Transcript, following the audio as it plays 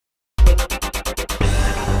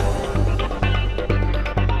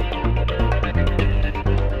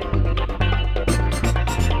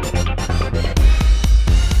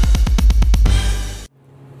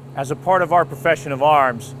As a part of our profession of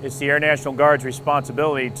arms, it's the Air National Guard's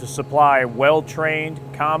responsibility to supply well-trained,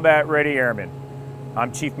 combat-ready airmen.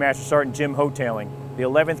 I'm Chief Master Sergeant Jim Hotaling, the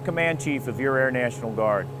 11th Command Chief of your Air National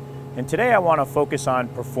Guard. And today I want to focus on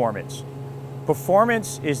performance.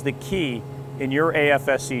 Performance is the key in your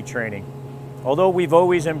AFSC training. Although we've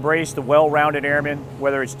always embraced the well-rounded airman,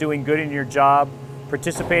 whether it's doing good in your job,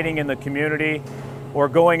 participating in the community, or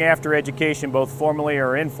going after education both formally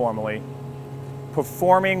or informally,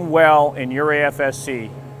 performing well in your AFSC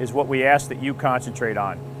is what we ask that you concentrate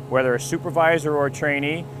on. Whether a supervisor or a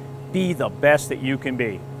trainee, be the best that you can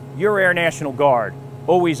be. Your Air National Guard,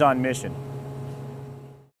 always on mission.